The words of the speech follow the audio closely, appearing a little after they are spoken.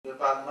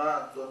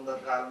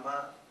नेपालमा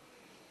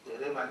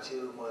धेरै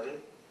मान्छेहरू मरे,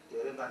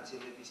 धेरै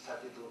मान्छेले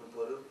विस्थापित हुनु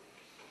पर्यो,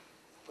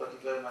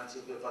 कतिपय मान्छे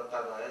बेपत्ता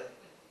भए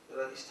र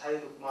स्थायी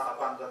रूपमा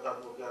अपाङ्गता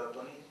बोकेर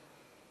पनि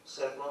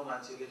सैकौं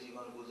मान्छेले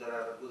जीवन गुजारा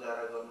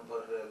गर्नु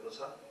परिरहेको छ।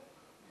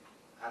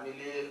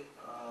 हामीले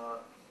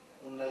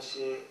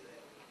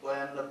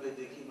 1992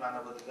 देखि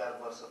मानवाधिकार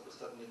वर्ष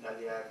पुस्तक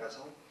निकालिआएका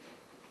छौं।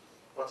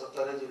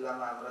 75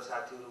 जिल्लामा हाम्रा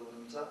साथीहरू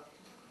हुनुहुन्छ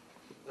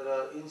र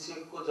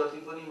इन्सेकको जति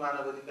पनि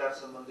मानवाधिकार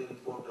सम्बन्धी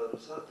रिपोर्टहरू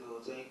छ त्यो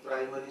चाहिँ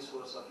प्राइमरी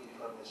सोर्स अफ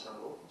इन्फर्मेसन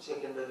हो,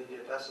 सेकेन्डरी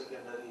डेटा,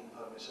 सेकेन्डरी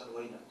इन्फर्मेसन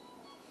होइन।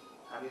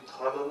 हामी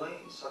थलोमै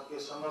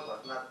सकेसम्म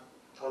घटना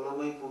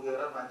थलोमै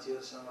पुगेर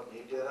मान्छेहरूसँग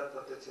भेटेर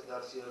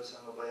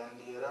प्रत्यक्षदर्शीहरूसँग बयान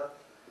लिएर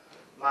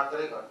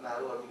मात्रै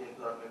घटनाहरू अभिलेख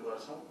गर्ने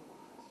गर्छौं।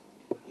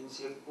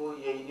 इन्सेकको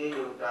यही नै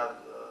एउटा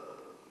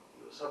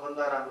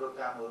सबभन्दा राम्रो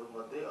कामहरू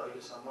मध्ये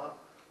अहिलेसम्म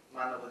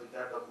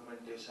मानवाधिकार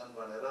डकुमेन्टेसन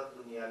भनेर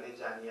दुनियाँले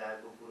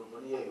जानिआएको कुरो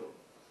पनि यही हो।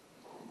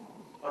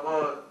 अब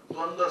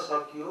द्वन्द्व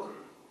सकियो,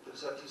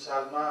 63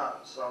 सालमा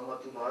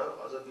सहमति भयो,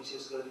 अझ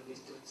विशेष गरी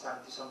विस्तृत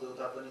शान्ति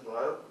सम्झौता पनि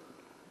भयो।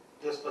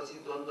 त्यसपछि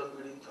द्वन्द्व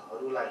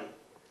पीडितहरूलाई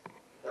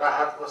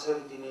राहत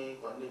कसरी दिने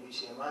भन्ने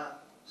विषयमा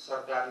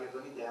सरकारले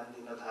पनि ध्यान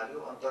दिन थाल्यो।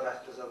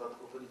 अन्तर्राष्ट्रिय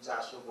जगतको पनि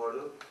चासो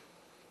बढ्यो।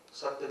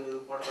 सत्य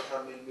निरूपण तथा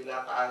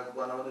मेलमिलाप आयोग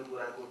बनाउने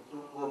कुराको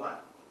टुङ्गोमा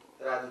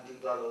राजनीतिक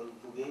दलहरू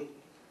पुगे।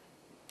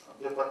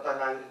 बेपत्ता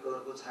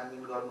नागरिकहरूको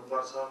छानबिन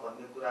गर्नुपर्छ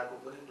भन्ने कुराको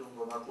पनि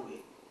टुङ्गोमा पुगे।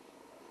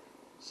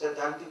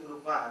 सैद्धान्तिक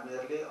रूपमा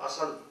हामीहरूले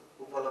असल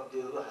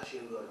उपलब्धिहरू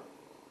हासिल गर्यौं,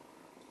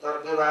 तर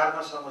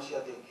व्यवहारमा समस्या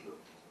देखियो।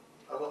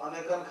 अब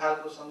अनेकन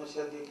खालको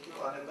समस्या देखियो,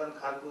 अनेकन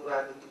खालको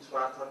राजनीतिक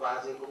स्वार्थ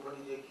बाजेको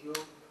पनि देखियो।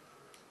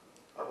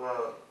 अब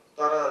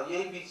तर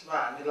यही बीचमा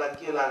हामीलाई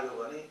के लाग्यो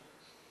भने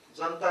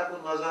जनताको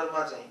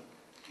नजरमा चाहिँ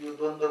यो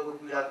द्वन्द्वको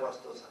पीडा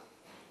कस्तो छ,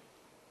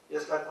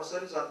 यसलाई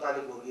कसरी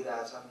जनताले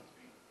भोगिरहेछन्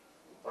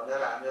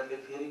भनेर हामीहरूले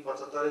फेरि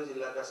 75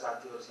 जिल्लाका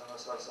साथीहरूसँग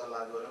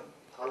सरसल्लाह गर्यौं।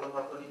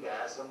 थलोमा पनि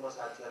भ्याएसम्म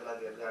साथीहरूलाई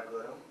भेटघाट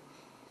गर्यौं।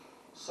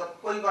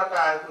 सबैबाट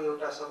आएको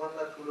एउटा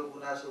सबभन्दा ठुलो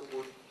गुनासो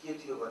के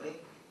थियो भने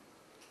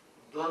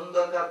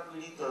द्वन्द्वका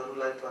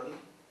पीडितहरूलाई पनि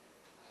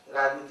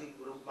राजनीतिक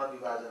रूपमा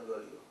विभाजन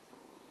गरियो,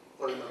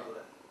 पहिलो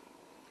कुरा।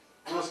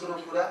 दोस्रो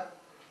कुरा,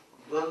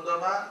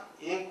 द्वन्द्वमा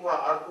एक वा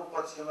अर्को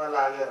पक्षमा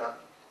लागेर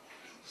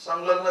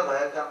संलग्न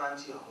भएका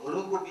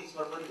मान्छेहरूको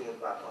बीचमा पनि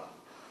भेदभाव भयो।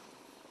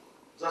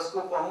 जसको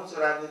पहुँच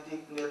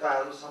राजनीतिक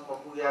नेताहरूसम्म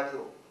पुगेको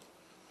थियो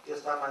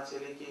त्यस्ता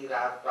मान्छेले केही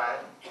राहत पाए,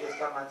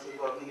 त्यस्ता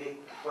मान्छेको अभिलेख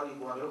पनि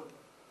बन्यो।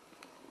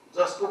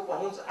 जसको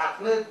पहुँच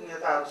आफ्नै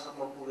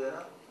नेताहरूसम्म पुगेन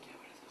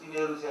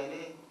तिनीहरू चाहिँ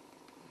नि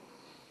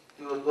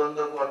त्यो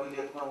द्वन्द्वको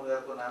अभिलेखमा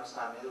उनीहरूको नाम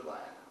सामेल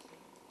भएन।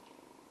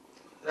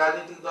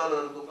 राजनीतिक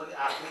दलहरूको पनि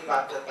आफ्नै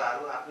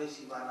बाध्यताहरू, आफ्नै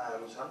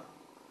सिमानाहरू छन्।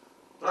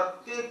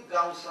 प्रत्येक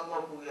गाउँसम्म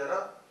पुगेर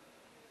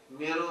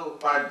मेरो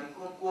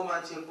पार्टीको को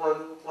मान्छे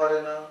पर्यो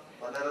परेन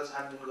भनेर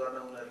छानबिन गर्न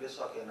उनीहरूले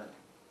सकेनन्।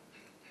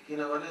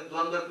 किनभने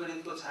द्वन्द्व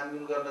पीडितको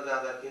छानबिन गर्न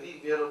जाँदाखेरि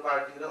मेरो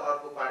पार्टी र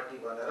अर्को पार्टी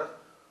भनेर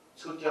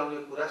छुट्याउने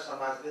कुरा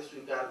समाजले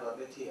स्वीकार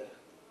गर्ने थिएन।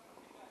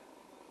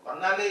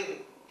 भन्नाले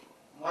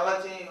मलाई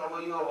चाहिँ अब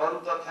यो अरू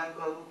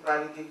तथ्याङ्कहरू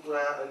प्राविधिक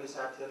कुरा अहिले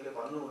साथीहरूले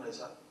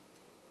भन्नुहुनेछ,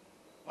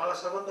 मलाई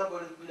सबभन्दा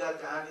बढी पीडा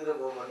कहाँनिर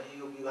भयो भने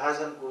यो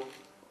विभाजनको,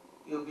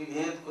 यो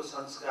विभेदको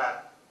संस्कार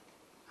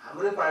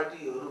हाम्रै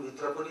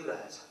पार्टीहरूभित्र पनि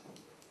रहेछ।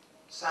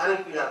 साह्रै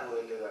पीडा भयो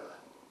यसले गर्दा।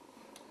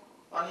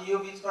 अनि यो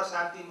बीचमा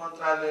शान्ति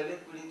मन्त्रालयले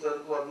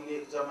पीडितहरूको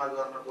अभिलेख जम्मा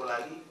गर्नको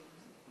लागि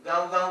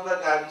गाउँ-गाउँका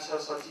गाविस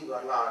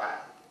सचिवहरूलाई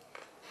हरायो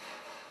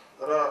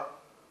र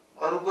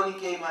अरू पनि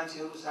केही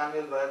मान्छेहरू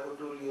सामेल भएको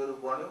टोलीहरू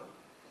बन्यो।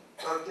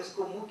 तर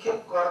त्यसको मुख्य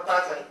कर्ता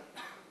चाहिँ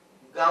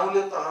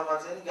गाउँले तहमा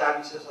चाहिँ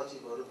गाविस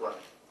सचिवहरू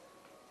बने।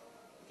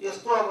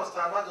 यस्तो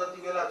अवस्थामा जति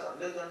बेला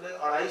झन्डै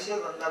 250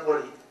 भन्दा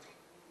बढी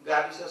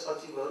गाविस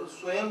सचिवहरू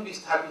स्वयं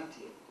विस्थापित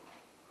थिए,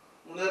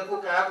 उनीहरूको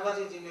काँधमा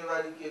चाहिँ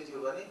जिम्मेवारी के थियो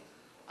भने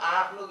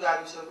आफ्नो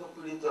गाविसको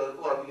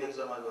पीडितहरूको अभिलेख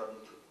जम्मा गर्नु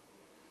थियो।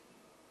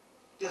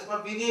 त्यसमा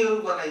विधिहरू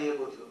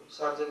बनाइएको थियो,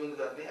 सरजमिन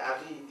गर्ने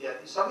आदि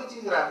इत्यादि सबै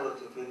चिज राम्रो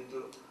थियो। फेरि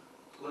त्यो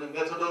कुनै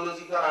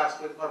मेथोडोलोजिकल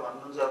एस्पेक्टमा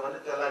भन्नुहुन्छ भने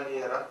त्यसलाई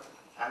लिएर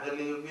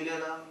हामीहरूले यो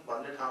मिलेन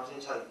भन्ने ठाउँ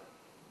चाहिँ छैन।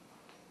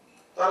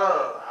 तर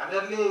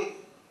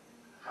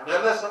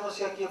हामीहरूलाई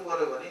समस्या के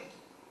पर्यो भने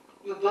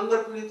यो द्वन्द्व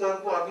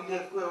पीडितहरूको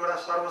अभिलेखको एउटा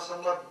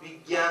सर्वसम्मत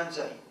विज्ञान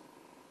चाहिँ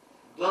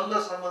द्वन्द्व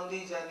सम्बन्धी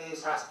चाहिँ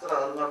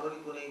शास्त्रहरूमा पनि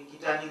कुनै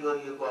किटानी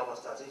गरिएको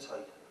अवस्था चाहिँ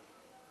छैन।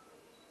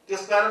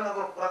 त्यसकारण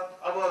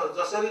अब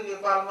जसरी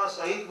नेपालमा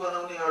शहीद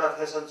बनाउने एउटा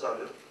फेसन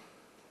चल्यो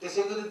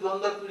त्यसैगरी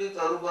द्वन्द्व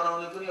पीडितहरू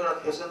बनाउने पनि एउटा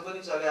फेसन पनि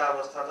चले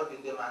अवस्था त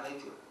विद्यमानै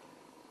थियो।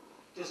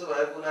 त्यसो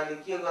भएको हुनाले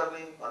के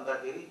गर्ने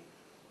भन्दाखेरि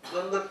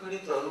द्वन्द्व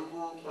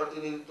पीडितहरूको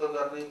प्रतिनिधित्व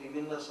गर्ने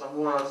विभिन्न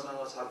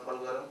समूहहरूसँग छलफल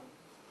गर्यौं।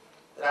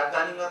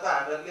 राजधानीमा त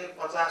हामीहरूले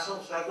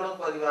 50औं-100औं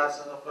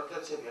परिवारसँग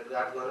प्रत्यक्ष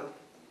भेटघाट गर्यौं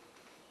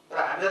र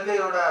हामीहरूले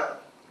एउटा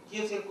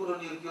के चाहिँ कुरो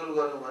निर्क्युल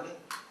गर्यौं भने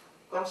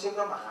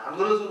कमसेकम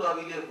हाम्रो जुन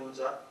अभिलेख हुन्छ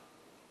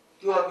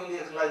त्यो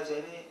अभिलेखलाई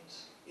चाहिँ नि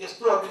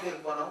यस्तो अभिलेख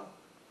बनाऊ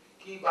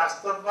कि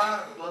वास्तवमा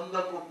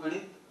द्वन्द्वको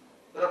पीडित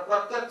र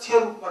प्रत्यक्ष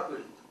रूपमा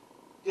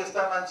पीडित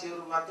त्यस्ता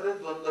मान्छेहरू मात्रै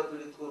द्वन्द्व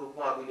पीडितको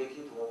रूपमा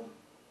अभिलेखित हुन्।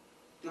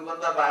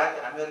 त्योभन्दा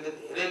बाहेक हामीहरूले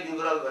धेरै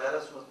लिबरल भएर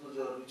सोच्नु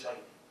जरुरी छैन।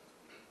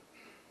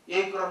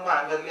 यही क्रममा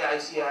हामीहरूले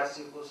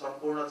आइसिआरसी को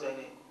सम्पूर्ण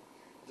चाहिँ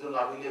जुन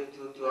अभिलेख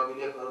थियो त्यो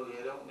अभिलेखहरू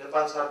हेर्यौं,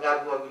 नेपाल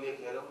सरकारको अभिलेख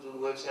हेर्यौं जुन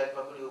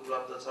वेबसाइटमा पनि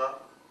उपलब्ध छ।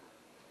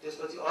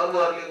 त्यसपछि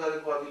अरूहरूले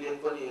गरेको अभिलेख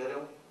पनि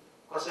हेर्यौं।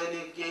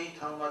 कसैले केही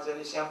ठाउँमा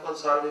चाहिँ स्याम्पल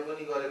सर्वे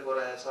पनि गरेको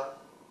रहेछ,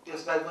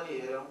 त्यसलाई पनि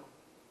हेर्यौं।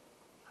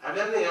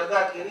 हामीहरूले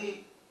हेर्दाखेरि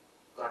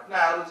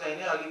घटनाहरू चाहिँ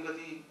नि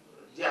अलिकति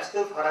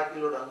ज्यास्तै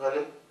फराकिलो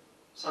ढङ्गले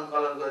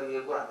सङ्कलन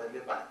गरिएको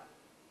हामीहरूले पायौं।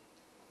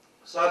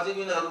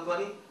 सरजमिनहरू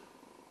पनि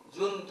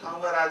जुन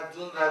ठाउँमा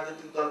जुन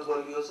राजनीतिक दल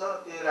बलियो छ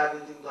त्यही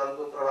राजनीतिक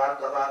दलको प्रभाव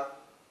दबाव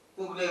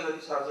पुग्ने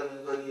गरी सरजमिन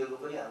गरिएको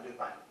पनि हामीले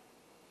पायौं।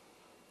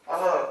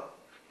 अब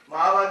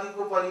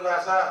माओवादीको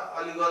परिभाषा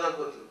अलि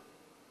गजबको थियो।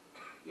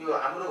 यो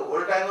हाम्रो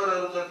होल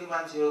टाइमरहरू जति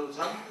मान्छेहरू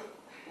छन्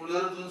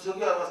उनीहरू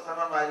जुनसुकै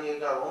अवस्थामा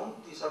मारिएका हुन्,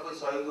 ती सबै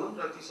शहीद हुन्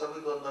र ती सबै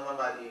द्वन्द्वमा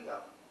मारिएका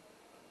हुन्।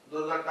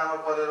 दुर्घटनामा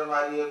परेर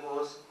मारिएको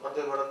होस्,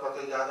 कतैबाट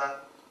कतै जाँदा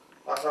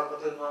अथवा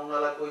कतै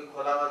नुहाउनलाई कोही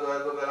खोलामा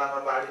गएको बेलामा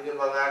बाढीले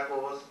बगाएको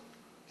होस्,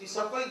 ती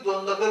सबै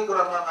द्वन्द्वकै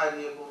क्रममा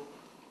मारिएको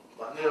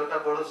भन्ने एउटा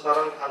बडो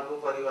सरल खालको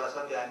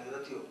परिभाषा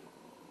त्यहाँनिर थियो।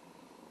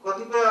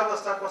 कतिपय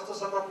अवस्था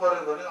कस्तोसम्म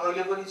पर्यो भने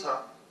अहिले पनि छ।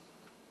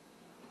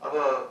 अब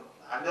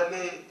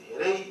हामीहरूले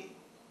धेरै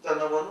त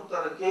नभनौँ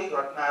तर केही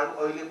घटनाहरू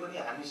अहिले पनि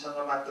हामीसँग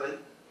मात्रै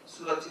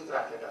सुरक्षित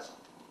राखेका छौँ।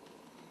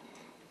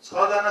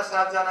 6 जना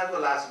 7 जनाको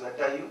लास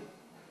भेट्टाइयो।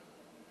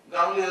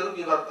 गाउँलेहरू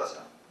विभक्त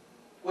छन्।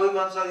 कोही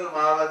भन्छ यो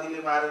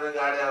माओवादीले मारेर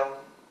गाड्या हो,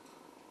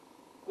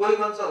 कोही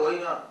भन्छ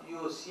होइन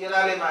यो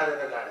सेनाले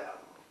मारेर गाड्या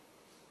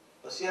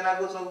हो।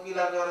 सेनाको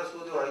चौकीलाई गएर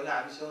सोध्यो, होइन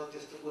हामीसँग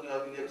त्यस्तो कुनै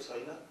अभिलेख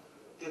छैन,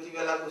 त्यति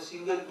बेलाको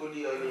सिङ्गै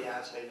टोली अहिले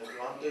यहाँ छैन,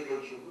 अन्त्य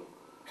गइसक्यो।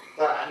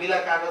 तर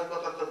हामीलाई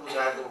कागजपत्र त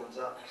बुझाएको हुन्छ,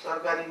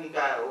 सरकारी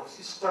निकाय हो,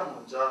 सिस्टम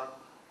हुन्छ,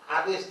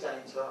 आदेश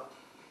चाहिन्छ।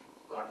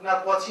 घटना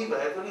पछि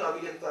भए पनि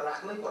अभिलेख त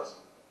राख्नै पर्छ।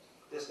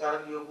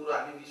 त्यसकारण यो कुरो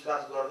हामी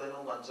विश्वास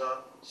गर्दैनौँ भन्छ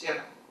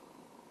सेना।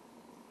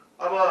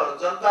 अब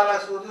जनतालाई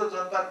सोध्यो,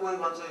 जनता कोही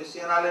भन्छ यो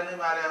सेनाले नै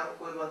मार्या हो,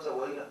 कोही भन्छ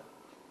होइन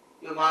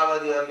यो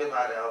माओवादीहरूले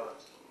मार्या हो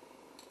भन्छ।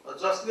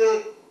 जसले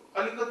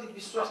अलिकति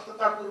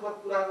विश्वस्ततापूर्वक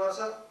कुरा गर्छ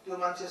त्यो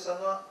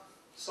मान्छेसँग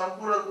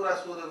सम्पूर्ण कुरा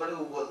सोध्यो भने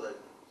उ बोल्दैन।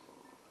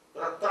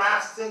 र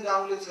त्रास चाहिँ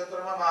गाउँले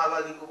क्षेत्रमा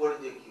माओवादीको बढी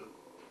देखियो।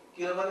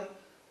 किनभने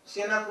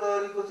सेना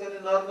प्रहरीको चाहिँ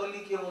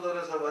नर्मली के हुँदो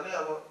रहेछ भने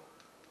अब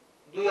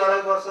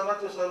 2-2.5 वर्षमा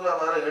त्यो सरुवा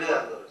भएर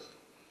हिँडिहाल्दो रहेछ।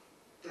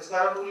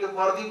 त्यसकारण उसले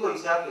वर्दीको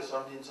हिसाबले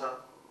सम्झिन्छ,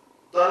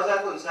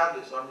 दर्जाको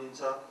हिसाबले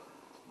सम्झिन्छ,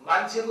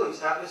 मान्छेको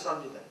हिसाबले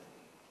सम्झिँदैन।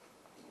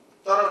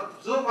 तर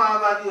जो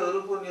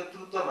माओवादीहरूको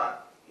नेतृत्वमा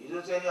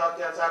हिजो चाहिँ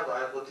अत्याचार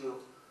भएको थियो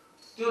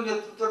त्यो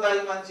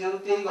नेतृत्वदायी मान्छेहरू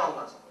त्यही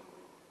गाउँमा छन्,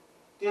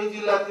 त्यही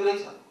जिल्लातिरै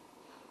छन्,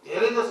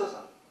 धेरै जसो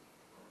छन्।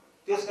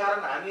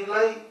 त्यसकारण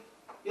हामीलाई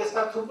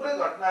यस्ता थुप्रै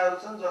घटनाहरू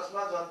छन्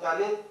जसमा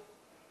जनताले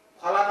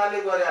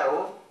फलानाले गर्या हो,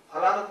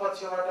 फलानु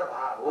पक्षबाट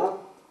भा हो,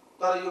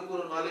 तर यो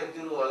कुरो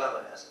नलेखिदिनु होला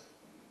भनेको छ।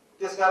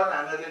 त्यसकारण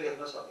हामीहरूले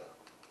लेख्न सक्यौँ,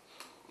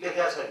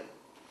 लेख्या छैन।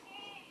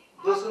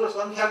 दोस्रो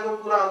सङ्ख्याको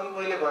कुरा अघि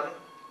मैले भने,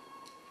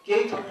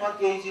 केही ठाउँमा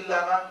केही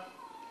जिल्लामा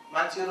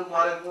मान्छेहरू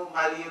मरेको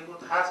मारिएको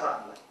थाहा छ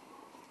हामीलाई,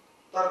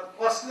 तर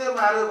कसले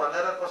मार्यो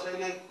भनेर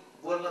कसैले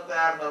बोल्न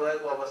तयार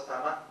नभएको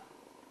अवस्थामा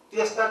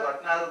त्यस्ता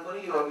घटनाहरू पनि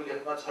यो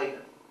अभिलेखमा छैन।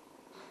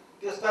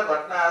 त्यस्ता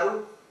घटनाहरू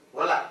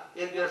होला,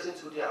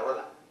 1-1.5 छुट्या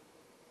होला,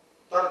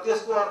 तर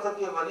त्यसको अर्थ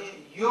के भने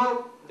यो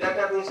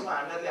डेटाबेसमा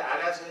हामीहरूले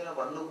हालेका छैन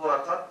भन्नुको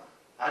अर्थ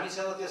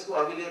हामीसँग त्यसको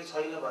अभिलेख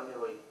छैन भन्ने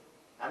होइन।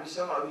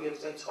 हामीसँग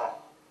अभिलेख चाहिँ छ।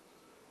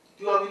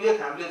 त्यो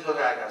अभिलेख हामीले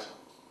जोगाएका छौँ।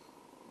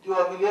 त्यो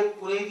अभिलेख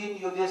कुनै दिन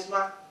यो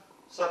देशमा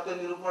सत्य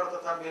निरूपण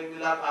तथा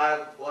मेलमिलाप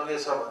आयोग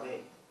बनेछ भने,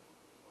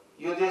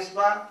 यो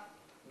देशमा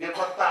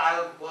बेपत्ता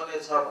आयोग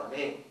बनेछ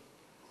भने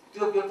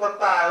त्यो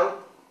बेपत्ता आयोग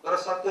र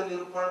सत्य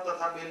निरूपण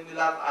तथा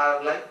मेलमिलाप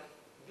आयोगलाई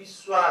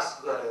विश्वास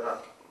गरेर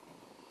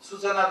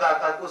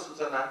सूचनादाताको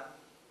सूचना,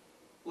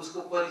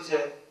 उसको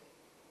परिचय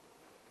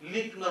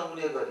लिक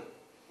नहुने गरी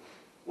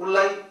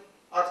उसलाई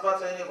अथवा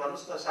चाहिँ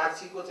भन्नुस् न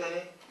साक्षीको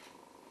चाहिँ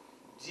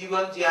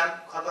जीवन ज्यान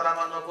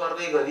खतरामा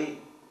नपर्ने गरी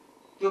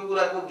त्यो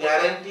कुराको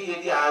ग्यारेन्टी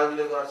यदि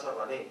आयोगले गर्छ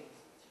भने,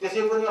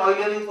 त्यसै पनि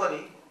अहिले नै पनि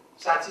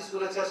साक्षी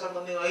सुरक्षा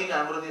सम्बन्धी ऐन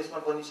हाम्रो देशमा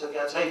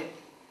बनिसकेका छैन।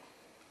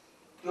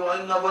 त्यो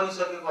ऐन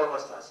नबनिसकेको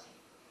अवस्था छ।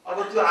 अब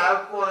त्यो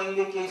आयोगको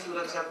ऐनले केही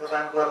सुरक्षा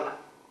प्रदान गर्ला।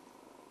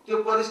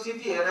 त्यो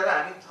परिस्थिति हेरेर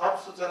हामी थप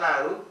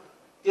सूचनाहरू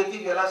त्यति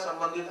बेला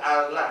सम्बन्धित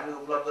आयोगलाई हामी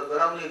उपलब्ध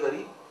गराउने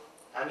गरी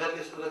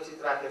हामीहरूले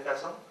सुरक्षित राखेका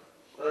छौँ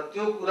र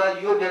त्यो कुरा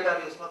यो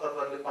डेटाबेसमा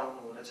तपाईहरुले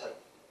पाउनुहुने छैन।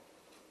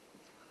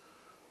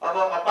 अब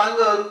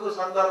अपाङ्गहरूको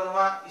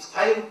सन्दर्भमा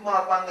स्थायी रूपमा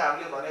अपाङ्ग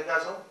हामीले भनेका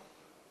छौँ।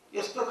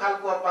 यस्तो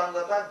खालको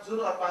अपाङ्गता जुन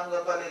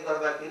अपाङ्गताले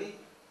गर्दाखेरि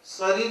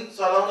शरीर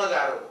चलाउन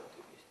गाह्रो हो,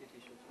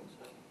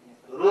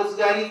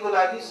 रोजगारीको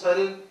लागि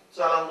शरीर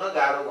चलाउन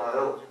गाह्रो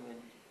भयो,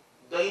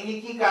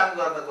 दैनिकी काम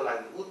गर्नको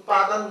लागि,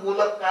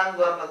 उत्पादनमूलक काम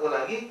गर्नको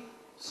लागि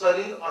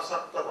शरीर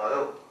अशक्त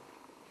भयो,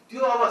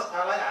 त्यो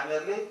अवस्थालाई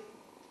हामीहरूले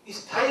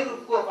स्थायी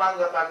रूपको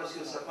अपाङ्गताको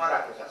शीर्षकमा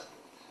राखेका छौँ।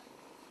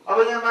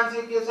 अब यहाँ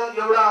मान्छे के छ,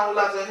 एउटा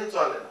औँला चाहिँ नि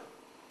चलेन,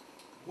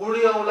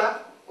 बुढी औँला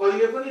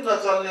कहिले पनि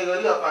नचल्ने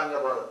गरी अपाङ्ग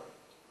भयो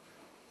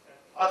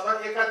अथवा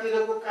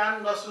एकातिरको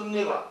कान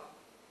नसुन्ने भयो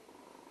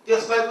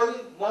त्यसलाई पनि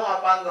म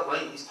अपाङ्ग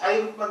भएँ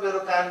स्थायी रूपमा मेरो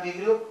कान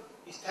बिग्रियो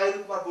स्थायी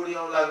रूपमा बुढी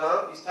औँला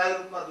गयो स्थायी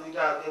रूपमा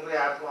दुईटा देब्रे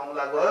हातको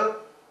औँला गयो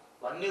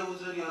भन्ने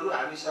उजुरीहरू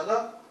हामीसँग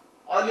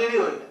अलिअलि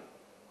होइन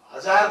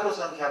हजारको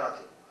संख्यामा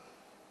थियो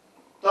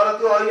तर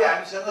त्यो अहिले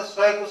हामीसँग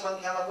 100 को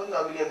संख्यामा पनि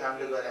अभिलेख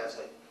हामीले गरेका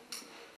छैनौँ